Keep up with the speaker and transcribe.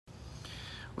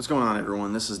What's going on,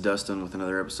 everyone? This is Dustin with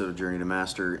another episode of Journey to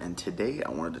Master, and today I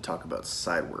wanted to talk about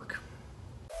Sidework.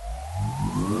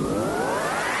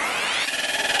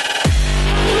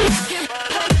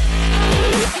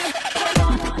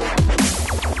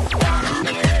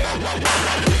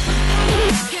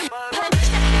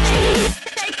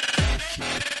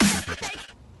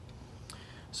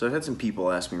 So I've had some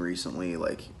people ask me recently,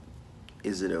 like,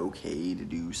 is it okay to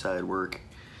do side work?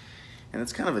 And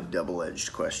it's kind of a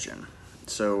double-edged question.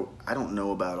 So I don't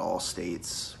know about all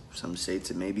states. Some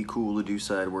states it may be cool to do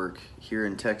side work. Here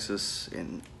in Texas,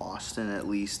 in Austin at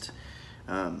least,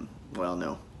 well,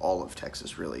 no, all of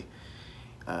Texas really,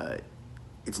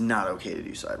 it's not okay to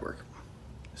do side work.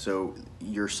 So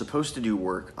you're supposed to do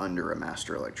work under a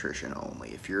master electrician only.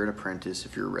 If you're an apprentice,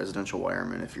 if you're a residential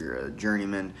wireman, if you're a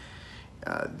journeyman,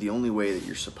 the only way that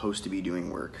you're supposed to be doing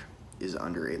work is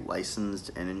under a licensed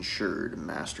and insured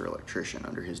master electrician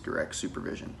under his direct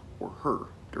supervision or her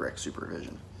direct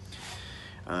supervision.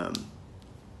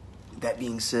 That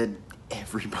being said,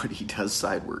 everybody does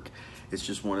side work. It's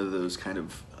just one of those kind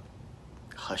of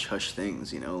hush-hush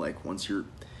things, you know, like once your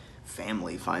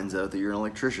family finds out that you're an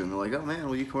electrician, they're like, oh man,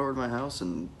 will you come over to my house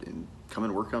and come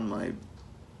and work on my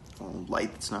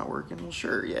light that's not working? Well,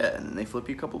 sure, yeah, and then they flip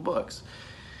you a couple bucks.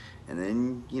 And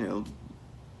then, you know,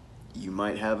 you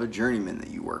might have a journeyman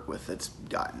that you work with that's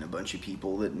gotten a bunch of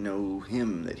people that know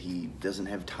him, that he doesn't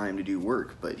have time to do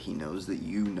work, but he knows that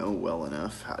you know well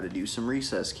enough how to do some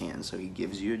recess cans, so he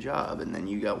gives you a job. And then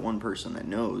you got one person that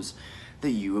knows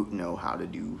that you know how to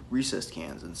do recessed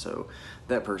cans, and so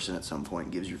that person at some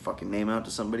point gives your fucking name out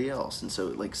to somebody else. And so,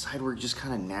 like, side work just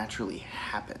kind of naturally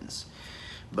happens.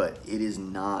 But it is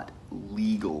not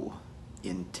legal,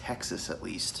 in Texas at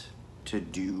least, to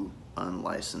do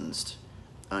unlicensed,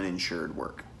 uninsured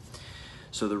work.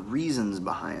 So the reasons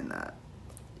behind that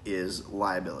is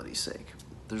liability's sake.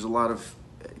 There's a lot of,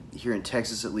 here in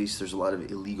Texas at least, there's a lot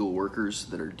of illegal workers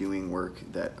that are doing work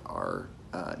that are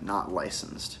not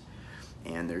licensed.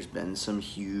 And there's been some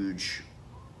huge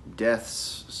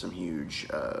deaths, some huge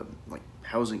like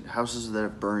houses that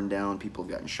have burned down, people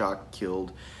have gotten shot,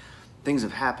 killed. Things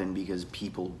have happened because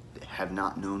people have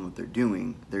not known what they're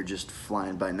doing. They're just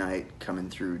flying by night, coming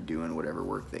through, doing whatever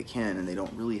work they can, and they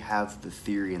don't really have the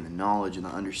theory and the knowledge and the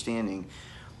understanding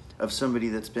of somebody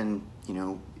that's been, you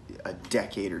know, a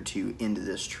decade or two into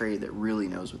this trade that really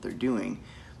knows what they're doing,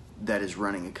 that is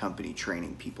running a company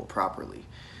training people properly.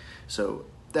 So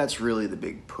that's really the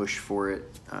big push for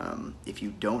it. If you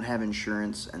don't have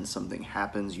insurance and something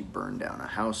happens, you burn down a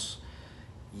house,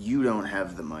 you don't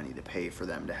have the money to pay for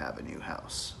them to have a new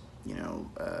house, you know.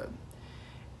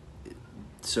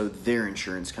 So their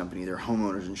insurance company, their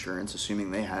homeowner's insurance,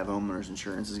 assuming they have homeowner's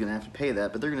insurance, is going to have to pay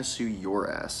that, but they're going to sue your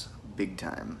ass big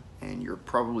time, and you're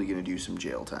probably going to do some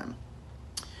jail time.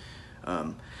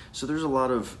 So there's a lot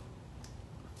of,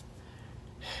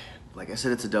 like I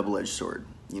said, it's a double-edged sword.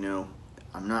 You know,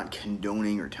 I'm not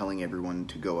condoning or telling everyone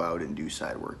to go out and do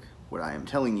side work. What I am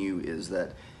telling you is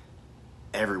that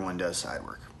everyone does side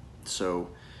work. So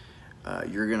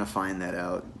you're going to find that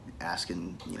out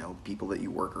asking, you know, people that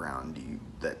you work around,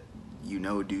 that you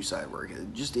know do side work.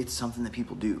 It's something that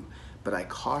people do. But I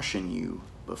caution you,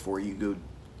 before you go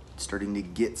starting to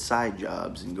get side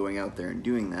jobs and going out there and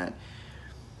doing that,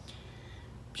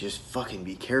 just fucking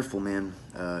be careful, man.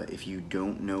 If you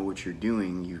don't know what you're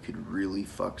doing, you could really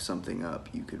fuck something up.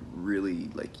 You could really,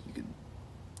 you could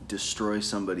destroy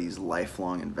somebody's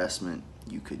lifelong investment.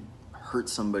 You could hurt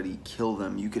somebody, kill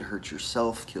them. You could hurt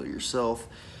yourself, kill yourself.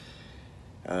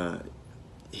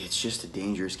 It's just a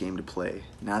dangerous game to play.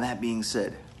 Now, that being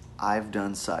said, I've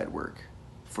done side work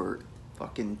for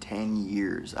fucking 10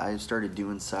 years. I started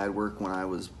doing side work when I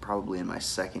was probably in my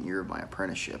second year of my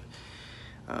apprenticeship.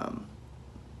 But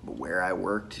where I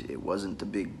worked, it wasn't a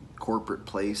big corporate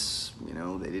place. You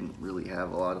know, they didn't really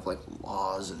have a lot of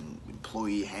laws and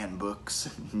employee handbooks.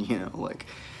 And, you know,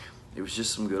 it was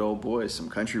just some good old boys, some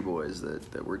country boys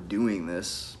that were doing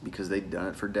this because they'd done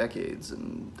it for decades,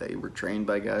 and they were trained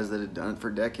by guys that had done it for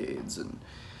decades. And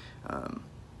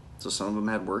so some of them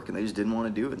had work and they just didn't want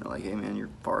to do it. And they're like, hey man, you're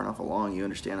far enough along, you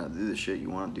understand how to do this shit, you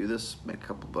want to do this, make a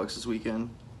couple bucks this weekend?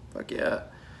 Fuck yeah.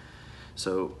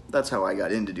 So that's how I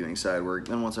got into doing side work.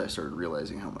 Then once I started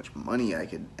realizing how much money I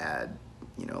could add,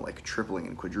 you know, like tripling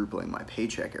and quadrupling my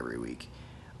paycheck every week,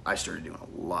 I started doing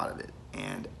a lot of it.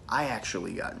 And I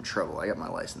actually got in trouble. I got my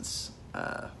license,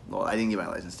 well, I didn't get my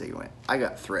license taken away. I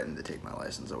got threatened to take my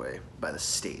license away by the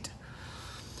state.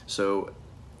 So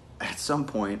at some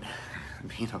point,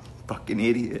 being a fucking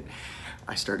idiot,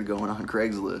 I started going on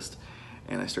Craigslist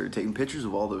And I started taking pictures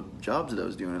of all the jobs that I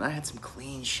was doing. And I had some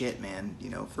clean shit, man. You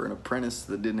know, for an apprentice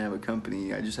that didn't have a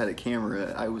company, I just had a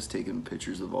camera. I was taking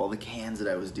pictures of all the cans that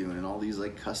I was doing and all these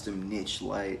like custom niche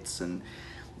lights and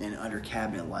under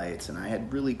cabinet lights. And I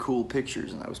had really cool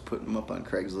pictures, and I was putting them up on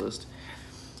Craigslist.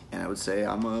 And I would say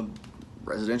I'm a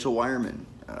residential wireman,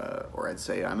 or I'd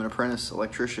say I'm an apprentice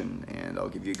electrician, and I'll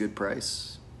give you a good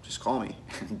price. Just call me.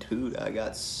 And dude, I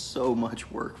got so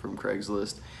much work from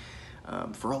Craigslist.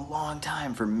 For a long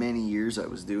time, for many years, I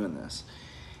was doing this.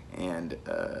 And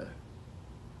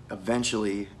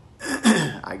eventually,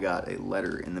 I got a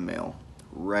letter in the mail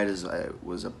right as I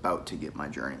was about to get my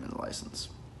journeyman license.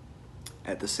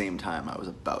 At the same time, I was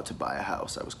about to buy a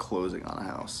house. I was closing on a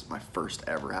house, my first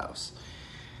ever house.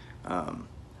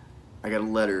 I got a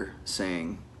letter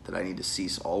saying that I need to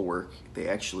cease all work. They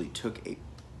actually took a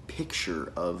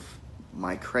picture of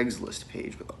my Craigslist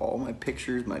page with all my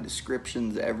pictures, my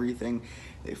descriptions, everything.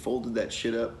 They folded that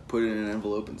shit up, put it in an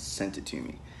envelope, and sent it to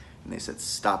me. And they said,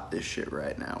 stop this shit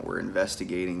right now. We're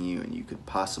investigating you, and you could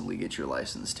possibly get your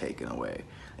license taken away.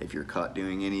 If you're caught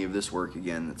doing any of this work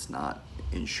again that's not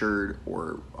insured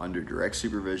or under direct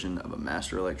supervision of a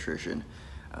master electrician,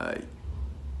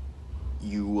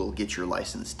 you will get your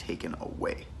license taken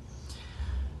away.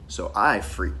 So I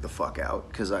freaked the fuck out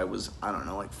because I was, I don't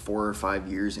know, like 4 or 5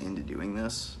 years into doing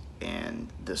this, and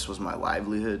this was my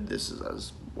livelihood. This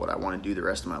is what I want to do the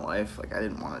rest of my life. Like, I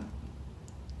didn't want to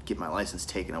get my license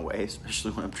taken away,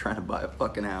 especially when I'm trying to buy a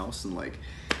fucking house, and like,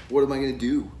 what am I going to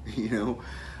do, you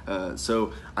know?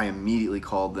 So I immediately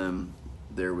called them.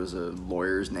 There was a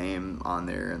lawyer's name on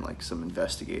there and like some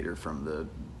investigator from the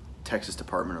Texas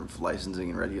Department of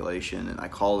Licensing and Regulation, and I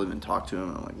called him and talked to him,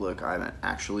 and I'm like, look, I'm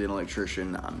actually an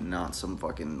electrician. I'm not some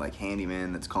fucking like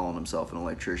handyman that's calling himself an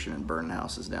electrician and burning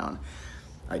houses down.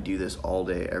 I do this all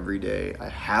day, every day. I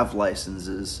have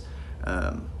licenses.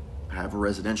 I have a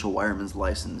residential wireman's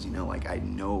license, you know, like I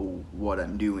know what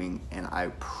I'm doing, and I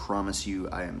promise you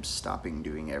I am stopping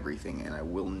doing everything, and I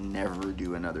will never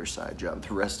do another side job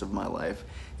the rest of my life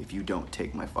if you don't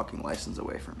take my fucking license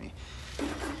away from me.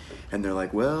 And they're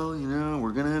like, well, you know,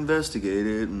 we're going to investigate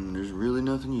it, and there's really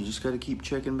nothing. You just got to keep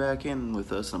checking back in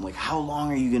with us. And I'm like, how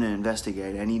long are you going to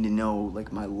investigate? I need to know,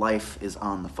 like, my life is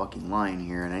on the fucking line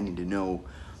here, and I need to know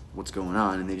what's going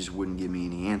on. And they just wouldn't give me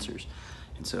any answers.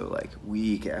 And so, like,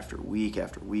 week after week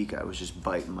after week, I was just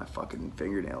biting my fucking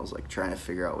fingernails, like, trying to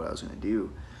figure out what I was going to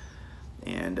do.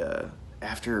 And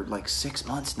after, like, 6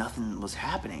 months, nothing was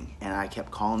happening. And I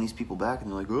kept calling these people back,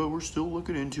 and they're like, oh, we're still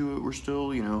looking into it. We're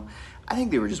still, you know. I think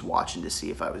they were just watching to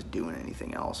see if I was doing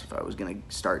anything else, if I was going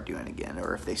to start doing it again,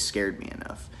 or if they scared me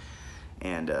enough.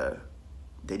 And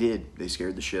they did. They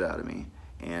scared the shit out of me.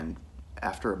 And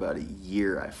after about a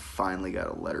year, I finally got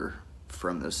a letter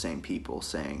from those same people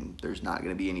saying there's not going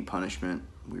to be any punishment.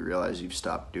 We realize you've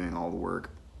stopped doing all the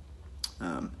work.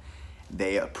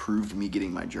 They approved me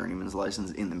getting my journeyman's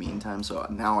license in the meantime, so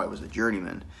now I was a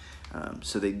journeyman.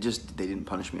 So they didn't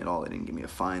punish me at all. They didn't give me a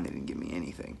fine. They didn't give me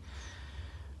anything.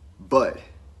 But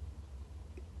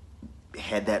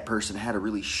had that person had a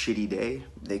really shitty day,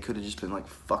 they could have just been like,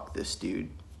 fuck this dude.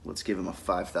 Let's give him a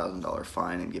 $5,000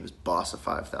 fine and give his boss a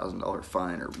 $5,000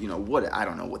 fine, or, you know, what, I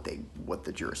don't know what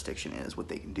the jurisdiction is, what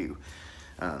they can do.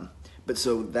 But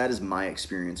so that is my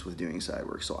experience with doing side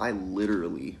work. So I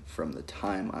literally, from the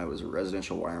time I was a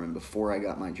residential wireman, before I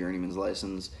got my journeyman's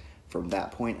license, from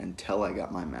that point until I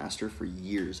got my master, for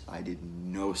years, I did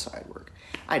no side work.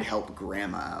 I'd help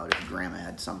grandma out if grandma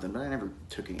had something, but I never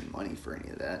took any money for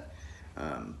any of that.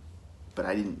 But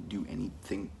I didn't do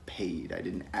anything paid. I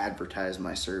didn't advertise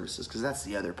my services, because that's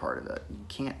the other part of it. You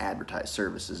can't advertise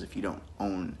services if you don't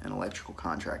own an electrical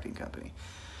contracting company.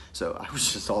 So I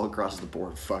was just all across the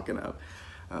board fucking up.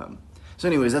 So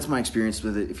anyways, that's my experience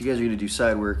with it. If you guys are going to do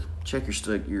side work, check your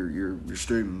state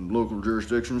and local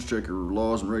jurisdictions, check your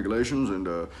laws and regulations, and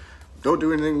don't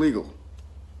do anything legal.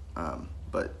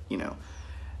 But, you know,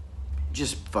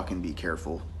 just fucking be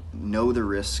careful. Know the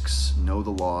risks, know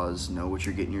the laws, know what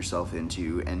you're getting yourself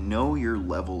into, and know your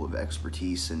level of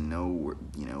expertise, and know,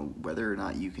 you know, whether or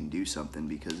not you can do something.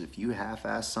 Because if you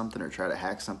half-ass something or try to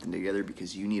hack something together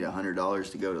because you need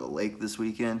 $100 to go to the lake this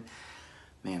weekend,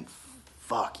 man,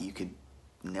 fuck, you could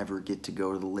never get to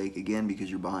go to the lake again because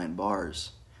you're behind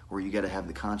bars. Or you got to have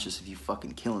the conscience of you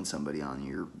fucking killing somebody on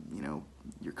your, you know,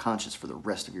 your conscience for the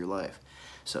rest of your life.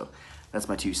 So that's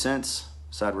my 2 cents.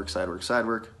 Side work, side work, side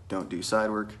work. Don't do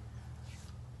side work.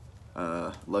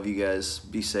 Love you guys.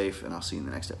 Be safe, and I'll see you in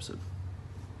the next episode.